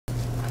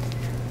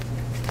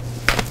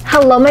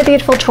Hello my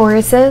beautiful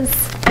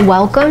Tauruses.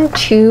 Welcome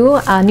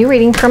to a new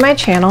reading for my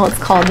channel. It's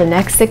called The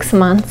Next 6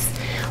 Months.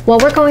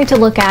 What we're going to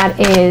look at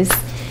is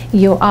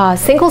your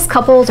singles,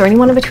 couples, or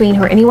anyone in between,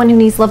 or anyone who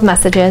needs love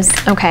messages,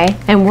 okay?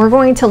 And we're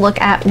going to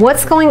look at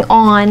what's going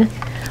on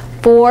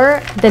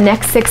for the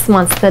next 6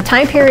 months. The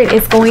time period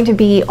is going to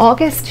be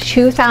August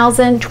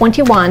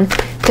 2021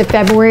 to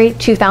February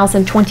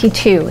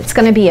 2022. It's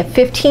going to be a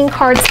 15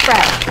 card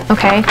spread,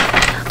 okay?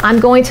 I'm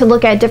going to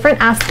look at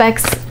different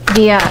aspects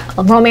via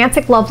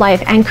romantic love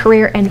life and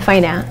career and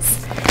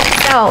finance.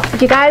 So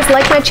if you guys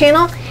like my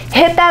channel,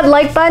 hit that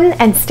like button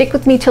and stick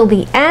with me till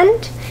the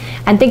end.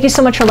 And thank you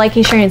so much for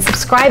liking, sharing, and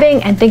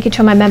subscribing. And thank you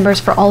to my members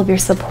for all of your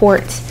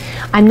support.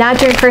 I'm not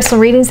doing personal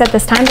readings at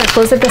this time. They're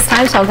closed at this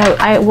time, so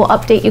I will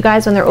update you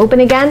guys when they're open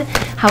again.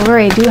 However,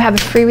 I do have a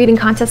free reading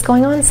contest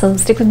going on, so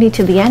stick with me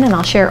to the end and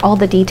I'll share all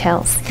the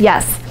details.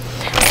 Yes.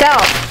 So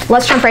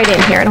let's jump right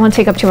in here. I don't want to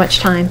take up too much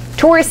time.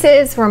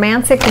 Taurus's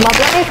romantic love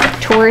life,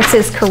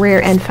 Taurus's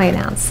career and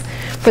finance.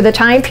 For the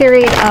time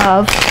period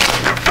of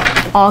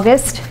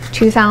August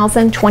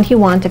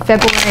 2021 to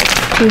February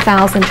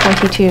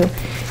 2022.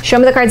 Show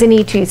me the cards I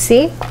need to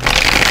see.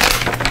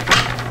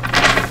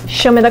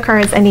 Show me the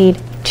cards I need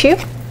to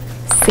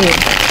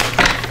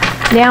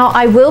see. Now,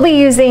 I will be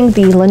using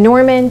the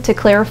Lenormand to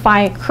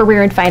clarify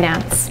career and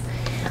finance.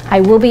 I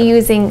will be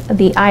using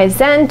the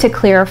Eisen to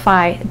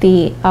clarify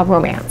the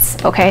romance.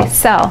 Okay,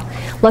 so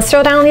let's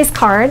throw down these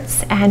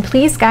cards. And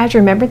please, guys,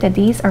 remember that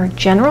these are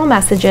general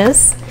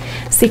messages.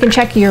 So you can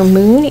check your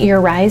moon,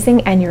 your rising,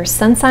 and your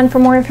sun sign for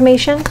more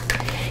information.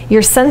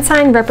 Your sun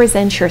sign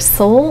represents your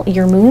soul,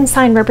 your moon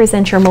sign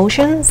represents your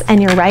emotions, and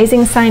your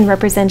rising sign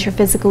represents your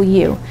physical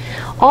you.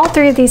 All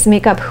three of these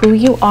make up who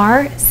you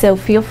are, so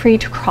feel free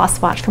to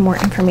cross-watch for more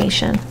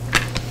information.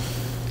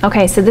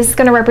 Okay, so this is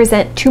going to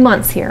represent 2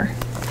 months here.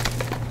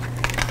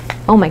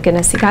 Oh my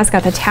goodness, you guys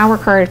got the Tower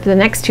card for the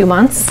next 2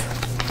 months.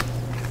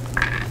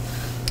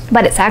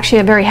 But it's actually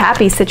a very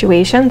happy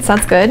situation, so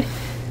that's good.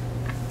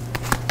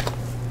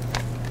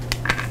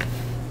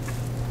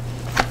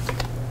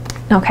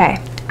 Okay.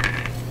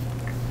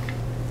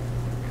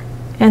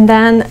 And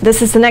then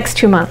this is the next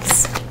 2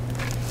 months.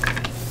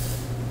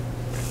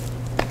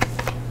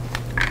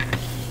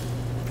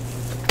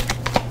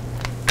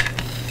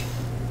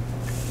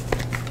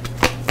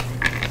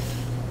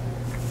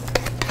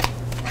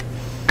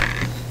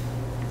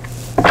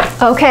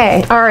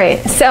 Okay, all right,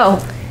 so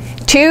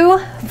 2,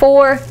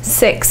 4,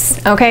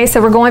 6. Okay,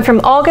 so we're going from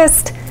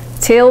August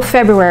till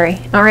February.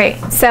 All right,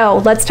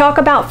 so let's talk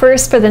about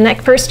first for the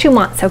first 2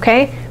 months,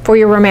 okay, for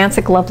your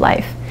romantic love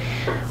life.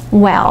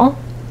 Well,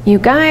 you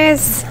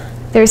guys,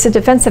 there's a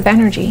defensive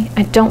energy.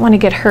 I don't want to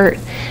get hurt.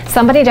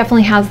 Somebody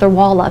definitely has their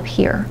wall up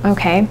here,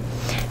 okay?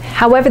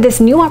 However, this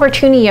new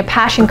opportunity of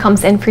passion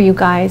comes in for you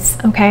guys,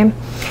 okay?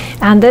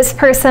 And this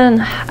person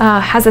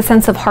has a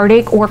sense of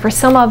heartache, or for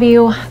some of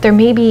you, there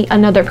may be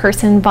another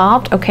person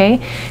involved,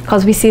 okay?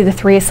 Because we see the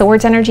 3 of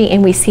Swords energy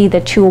and we see the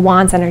 2 of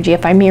Wands energy,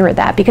 if I mirror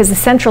that. Because the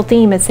central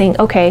theme is saying,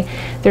 okay,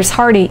 there's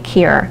heartache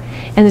here.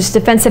 And there's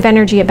defensive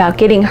energy about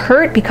getting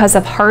hurt because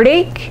of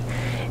heartache,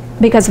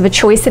 because of a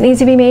choice that needs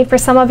to be made for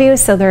some of you.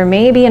 So there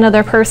may be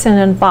another person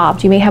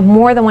involved. You may have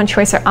more than one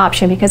choice or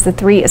option because the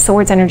 3 of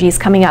Swords energy is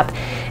coming up.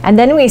 And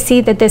then we see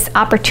that this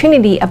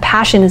opportunity of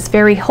passion is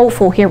very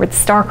hopeful here with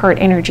Star card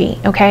energy,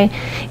 okay?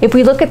 If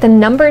we look at the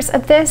numbers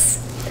of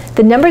this,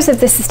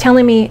 is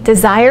telling me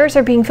desires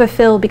are being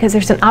fulfilled because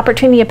there's an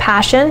opportunity of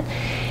passion.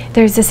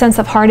 There's a sense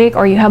of heartache,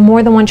 or you have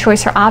more than one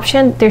choice or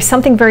option. There's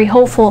something very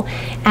hopeful,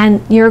 and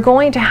you're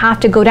going to have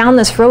to go down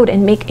this road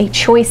and make a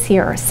choice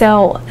here.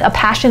 So a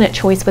passionate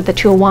choice with the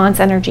 2 of Wands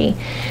energy.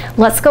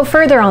 Let's go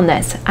further on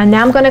this. And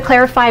now I'm going to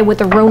clarify with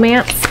the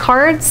romance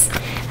cards,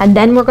 and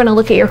then we're going to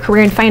look at your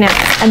career and finance.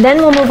 And then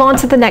we'll move on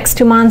to the next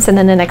 2 months and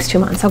then the next 2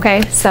 months,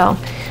 okay? So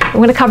I'm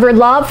going to cover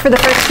love for the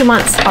first 2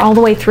 months all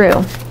the way through.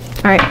 All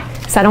right,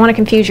 so I don't want to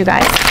confuse you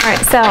guys. All right,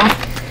 so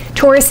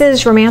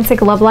Taurus's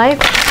romantic love life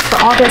for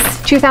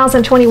August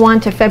 2021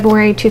 to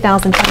February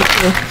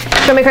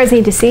 2022. Show me the cards I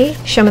need to see.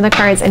 Show me the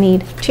cards I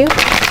need to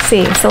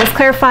see. So let's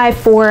clarify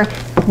for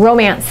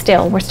romance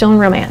still. We're still in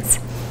romance.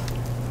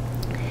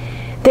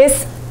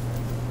 This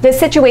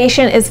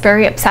situation is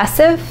very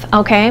obsessive,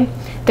 okay?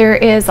 There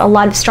is a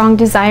lot of strong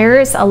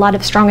desires, a lot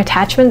of strong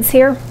attachments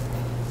here.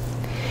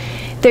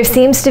 There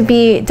seems to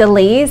be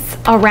delays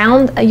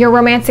around your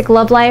romantic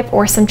love life,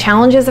 or some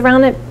challenges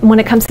around it when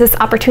it comes to this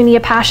opportunity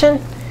of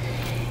passion.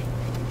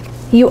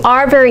 You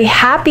are very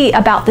happy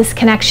about this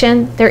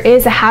connection. There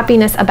is a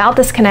happiness about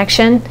this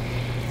connection.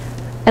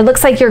 It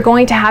looks like you're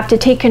going to have to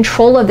take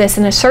control of this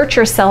and assert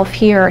yourself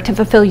here to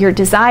fulfill your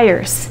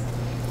desires.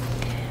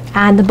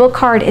 And the book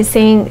card is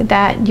saying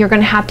that you're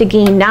going to have to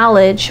gain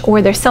knowledge, or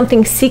there's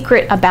something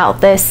secret about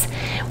this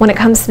when it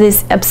comes to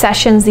these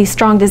obsessions, these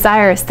strong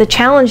desires. The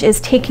challenge is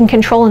taking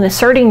control and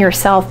asserting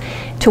yourself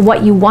to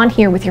what you want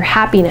here with your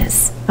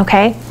happiness,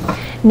 okay?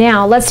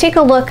 Now, let's take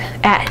a look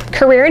at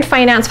career and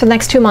finance for the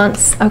next 2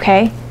 months,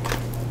 okay?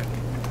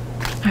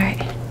 All right,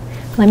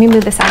 let me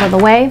move this out of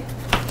the way.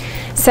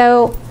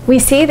 So we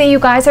see that you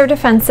guys are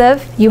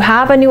defensive. You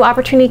have a new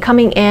opportunity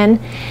coming in.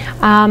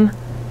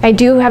 I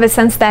do have a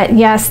sense that,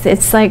 yes,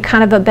 it's like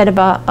kind of a bit of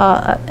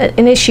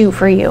an issue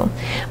for you.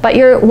 But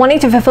you're wanting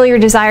to fulfill your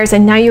desires,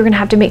 and now you're going to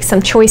have to make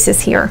some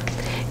choices here.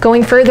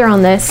 Going further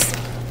on this,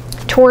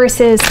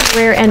 Taurus's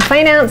career and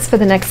finance for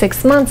the next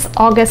 6 months,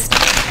 August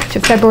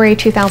to February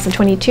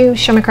 2022.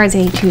 Show me cards I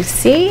need to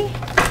see.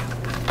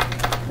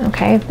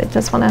 Okay, but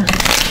just want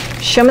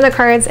to show me the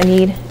cards I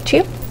need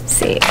to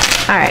see.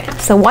 All right,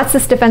 so what's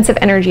this defensive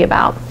energy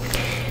about?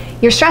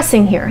 You're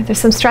stressing here. There's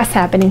some stress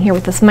happening here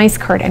with this mice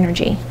card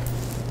energy.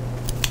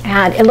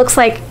 And it looks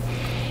like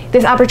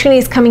this opportunity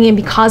is coming in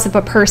because of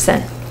a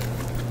person.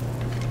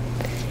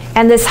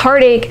 And this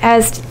heartache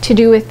has to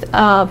do with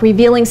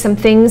revealing some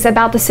things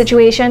about the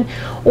situation,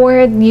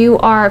 or you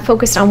are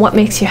focused on what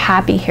makes you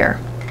happy here.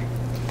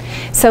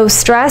 So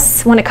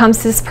stress when it comes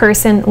to this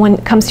person, when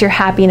it comes to your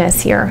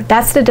happiness here,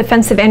 that's the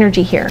defensive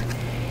energy here.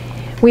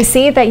 We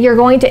see that you're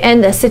going to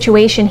end the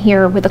situation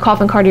here with the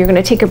coffin card. You're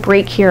going to take a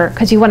break here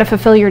because you want to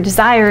fulfill your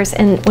desires,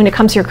 and when it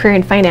comes to your career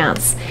and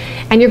finance.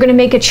 And you're going to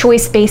make a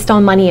choice based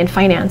on money and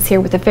finance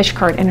here with the fish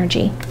card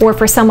energy. Or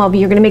for some of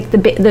you, you're going to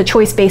make the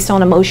choice based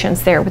on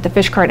emotions there with the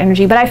fish card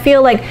energy. But I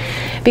feel like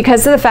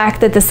because of the fact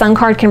that the sun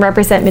card can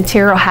represent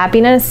material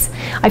happiness,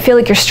 I feel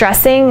like you're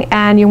stressing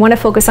and you want to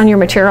focus on your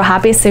material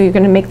happiness, so you're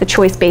going to make the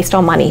choice based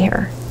on money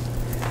here.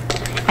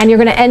 And you're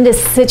going to end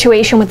this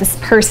situation with this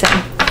person.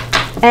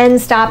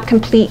 End, stop,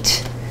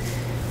 complete.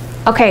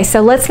 Okay,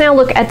 so let's now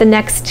look at the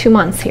next 2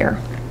 months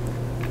here.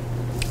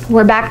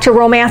 We're back to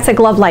romantic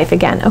love life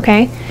again,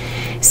 okay?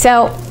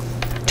 So,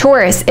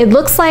 Taurus, it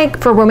looks like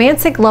for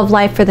romantic love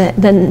life for the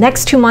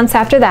next 2 months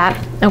after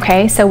that,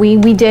 okay? So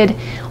we did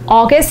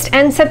August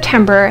and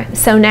September,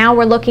 so now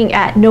we're looking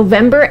at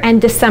November and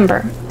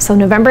December. So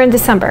November and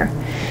December.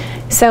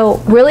 So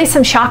really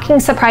some shocking,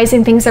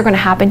 surprising things are going to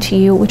happen to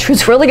you, which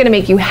is really going to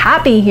make you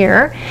happy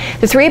here.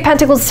 The Three of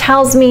Pentacles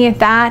tells me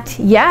that,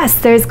 yes,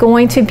 there's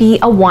going to be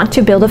a want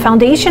to build a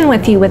foundation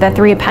with you with that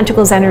Three of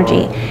Pentacles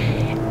energy.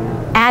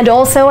 And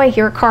also I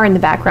hear a car in the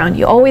background.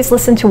 You always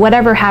listen to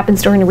whatever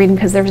happens during the reading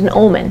because there's an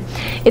omen.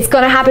 It's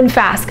going to happen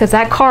fast because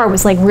that car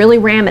was like really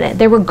ramming it.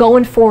 They were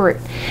going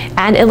forward.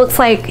 And it looks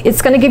like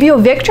it's going to give you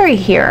a victory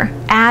here.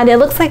 And it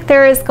looks like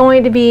there is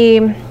going to be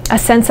a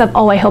sense of,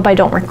 oh, I hope I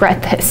don't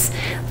regret this.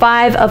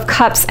 Five of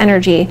Cups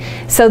energy.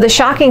 So the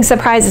shocking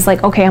surprise is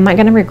like, okay, am I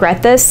going to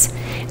regret this?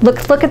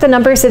 Look at the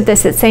numbers of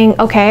this. It's saying,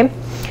 okay,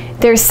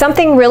 there's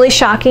something really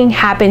shocking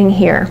happening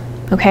here,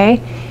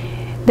 okay,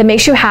 that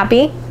makes you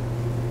happy.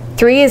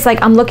 3 is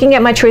like, I'm looking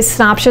at my choices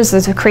and options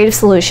as a creative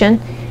solution.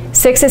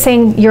 6 is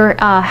saying you're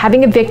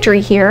having a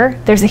victory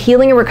here. There's a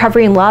healing and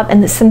recovery and love,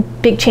 and there's some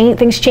big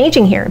things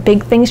changing here.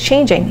 Big things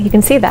changing. You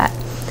can see that.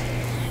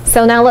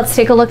 So now let's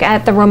take a look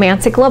at the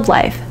romantic love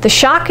life. The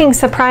shocking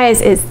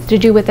surprise is to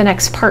do with the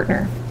next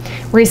partner.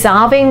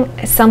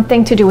 Resolving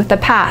something to do with the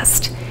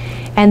past.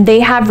 And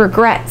they have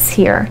regrets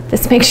here.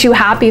 This makes you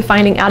happy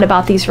finding out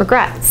about these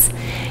regrets.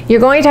 You're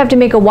going to have to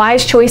make a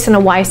wise choice and a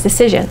wise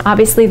decision.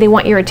 Obviously, they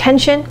want your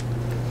attention.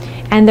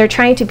 And they're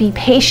trying to be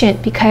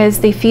patient because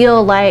they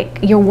feel like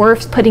you're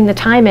worth putting the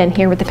time in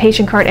here with the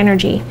patient card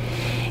energy.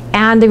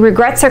 And the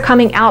regrets are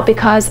coming out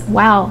because,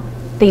 wow,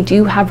 they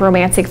do have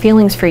romantic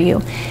feelings for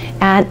you.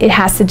 And it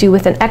has to do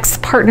with an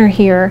ex-partner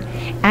here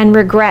and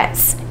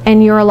regrets.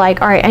 And you're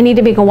like, all right, I need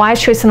to make a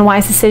wise choice and a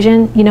wise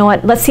decision. You know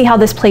what? Let's see how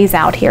this plays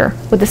out here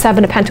with the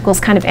Seven of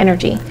Pentacles kind of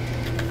energy.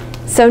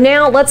 So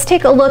now let's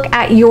take a look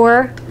at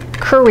your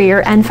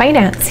career and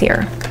finance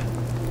here.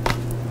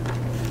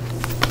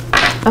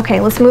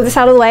 Okay, let's move this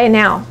out of the way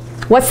now.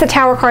 What's the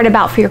Tower card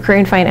about for your career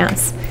and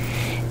finance?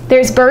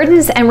 There's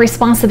burdens and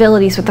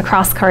responsibilities with the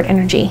Cross card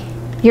energy.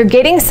 You're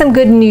getting some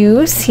good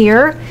news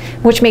here,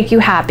 which make you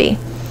happy.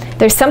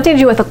 There's something to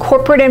do with a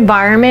corporate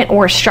environment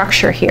or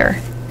structure here.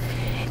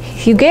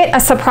 You get a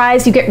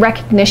surprise, you get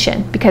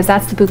recognition, because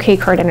that's the Bouquet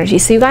card energy.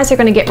 So you guys are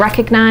going to get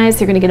recognized,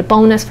 you're going to get a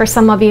bonus for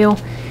some of you.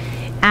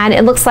 And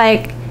it looks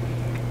like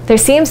there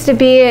seems to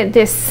be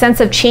this sense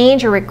of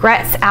change or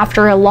regrets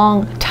after a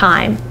long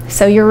time.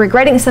 So you're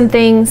regretting some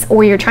things,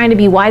 or you're trying to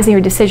be wise in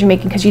your decision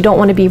making because you don't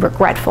want to be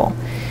regretful.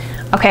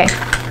 Okay,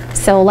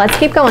 so let's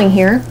keep going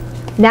here.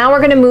 Now we're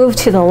going to move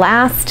to the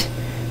last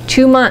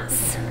 2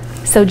 months.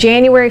 So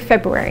January,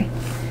 February.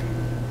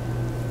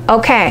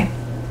 Okay,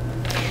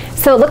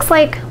 so it looks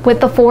like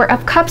with the Four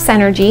of Cups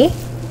energy,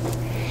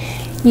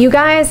 you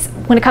guys,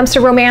 when it comes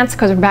to romance,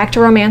 because we're back to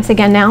romance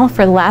again now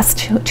for the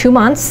last 2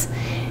 months,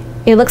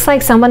 it looks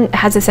like someone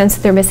has a sense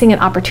that they're missing an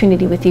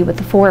opportunity with you with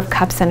the Four of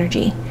Cups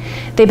energy.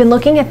 They've been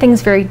looking at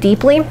things very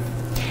deeply,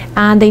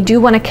 and they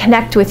do want to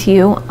connect with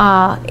you.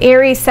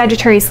 Aries,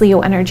 Sagittarius, Leo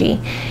energy.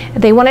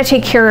 They want to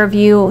take care of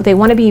you. They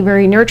want to be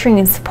very nurturing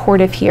and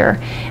supportive here.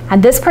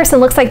 And this person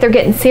looks like they're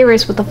getting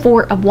serious with the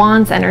Four of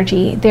Wands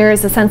energy. There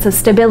is a sense of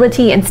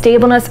stability and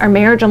stableness or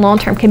marriage and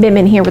long-term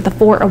commitment here with the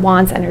Four of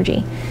Wands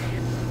energy.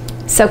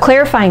 So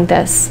clarifying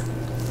this.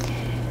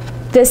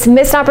 This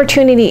missed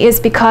opportunity is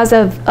because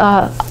of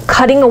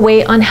cutting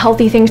away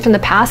unhealthy things from the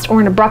past, or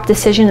an abrupt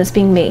decision is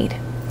being made.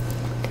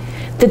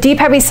 The deep,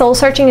 heavy soul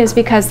searching is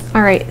because,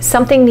 all right,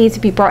 something needs to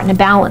be brought into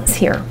balance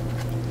here.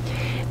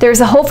 There's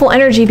a hopeful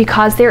energy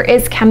because there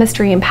is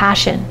chemistry and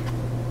passion.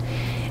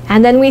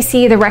 And then we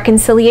see the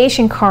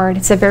reconciliation card.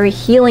 It's a very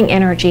healing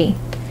energy.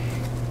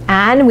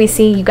 And we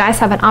see you guys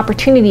have an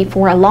opportunity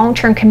for a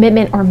long-term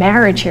commitment or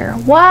marriage here.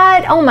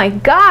 What? Oh my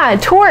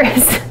God,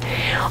 Taurus.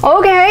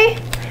 Okay,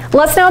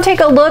 let's now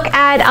take a look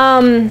at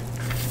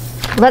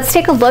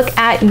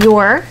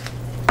your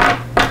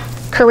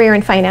career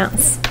and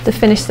finance to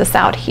finish this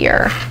out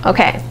here.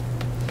 Okay,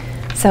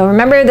 so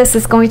remember, this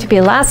is going to be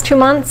the last 2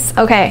 months.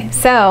 Okay,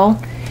 so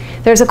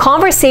there's a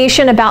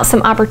conversation about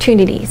some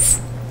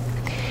opportunities,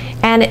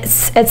 and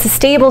it's a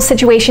stable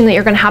situation that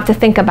you're going to have to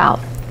think about.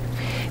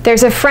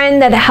 There's a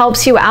friend that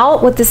helps you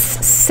out with this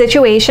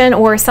situation,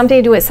 or something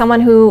to do with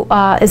someone who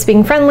is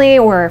being friendly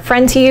or a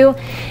friend to you,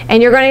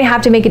 and you're going to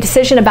have to make a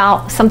decision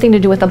about something to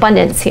do with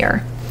abundance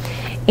here.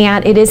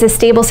 And it is a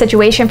stable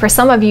situation for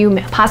some of you,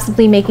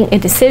 possibly making a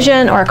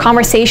decision or a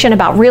conversation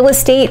about real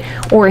estate,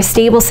 or a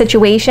stable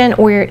situation,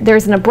 or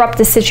there's an abrupt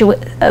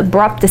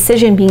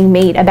decision being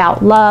made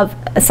about love,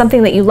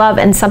 something that you love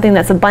and something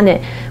that's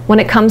abundant when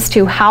it comes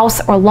to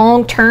house or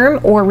long-term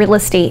or real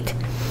estate.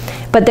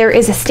 But there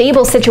is a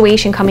stable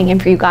situation coming in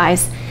for you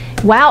guys.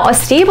 Wow, a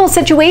stable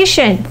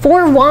situation.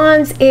 4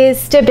 Wands is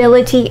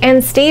stability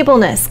and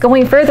stableness.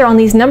 Going further on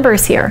these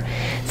numbers here.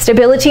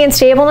 Stability and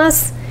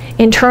stableness.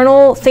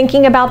 Internal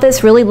thinking about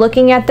this, really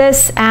looking at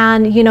this,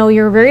 and you know,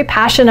 you're very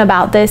passionate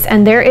about this,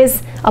 and there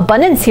is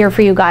abundance here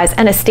for you guys,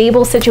 and a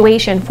stable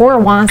situation. 4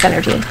 Wands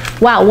energy.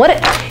 Wow,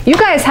 you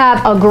guys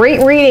have a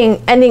great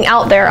reading ending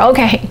out there.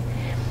 Okay.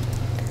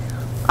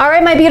 All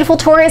right, my beautiful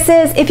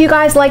Tauruses, if you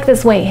guys like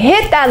this way,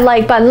 hit that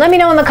like button. Let me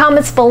know in the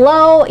comments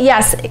below.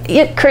 Yes,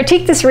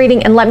 critique this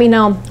reading and let me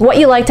know what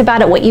you liked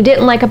about it, what you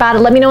didn't like about it.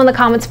 Let me know in the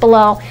comments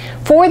below.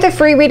 For the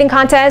free reading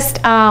contest,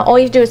 all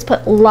you do is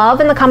put love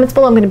in the comments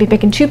below. I'm going to be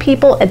picking 2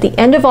 people at the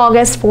end of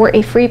August for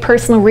a free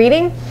personal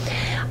reading.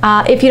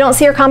 If you don't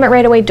see your comment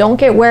right away, don't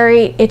get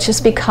worried. It's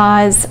just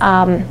because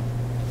I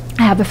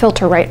have a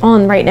filter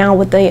on right now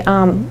with the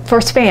for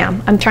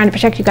spam. I'm trying to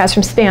protect you guys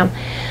from spam.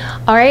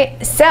 All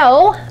right,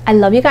 so I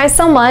love you guys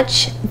so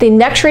much. The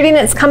next reading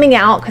that's coming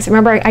out, because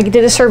remember I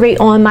did a survey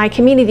on my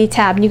community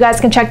tab, and you guys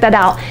can check that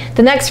out.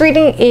 The next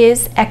reading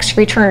is X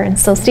return,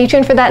 so stay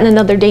tuned for that in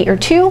another day or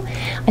 2.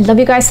 I love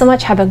you guys so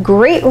much. Have a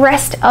great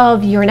rest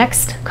of your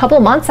next couple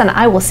of months, and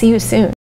I will see you soon.